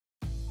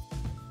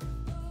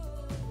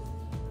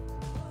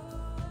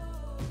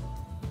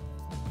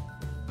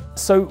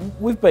So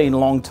we've been a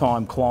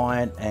long-time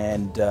client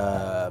and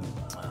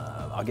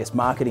I guess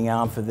marketing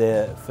arm for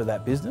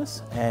that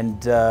business,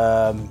 and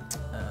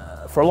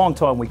for a long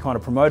time we kind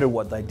of promoted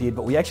what they did,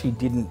 but we actually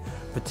didn't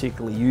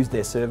particularly use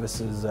their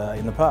services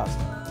in the past.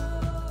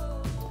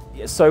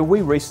 So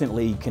we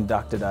recently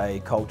conducted a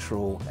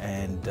cultural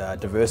and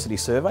diversity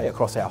survey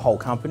across our whole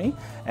company,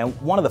 and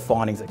one of the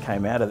findings that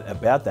came out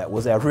about that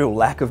was our real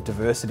lack of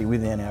diversity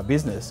within our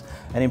business,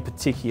 and in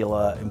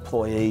particular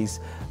employees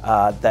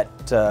that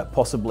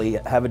possibly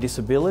have a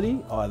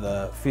disability,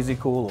 either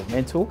physical or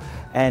mental,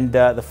 and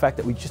the fact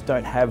that we just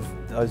don't have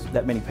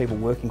that many people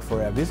working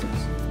for our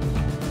business.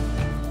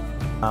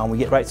 We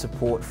get great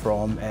support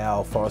from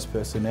our forest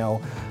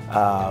personnel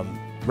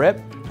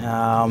rep,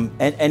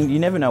 and you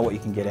never know what you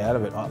can get out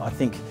of it. I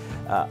think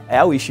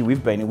our issue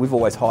we've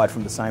always hired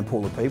from the same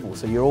pool of people,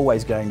 so you're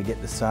always going to get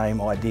the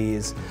same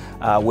ideas,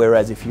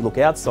 whereas if you look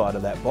outside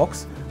of that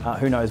box,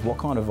 who knows what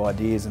kind of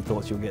ideas and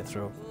thoughts you'll get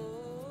through it.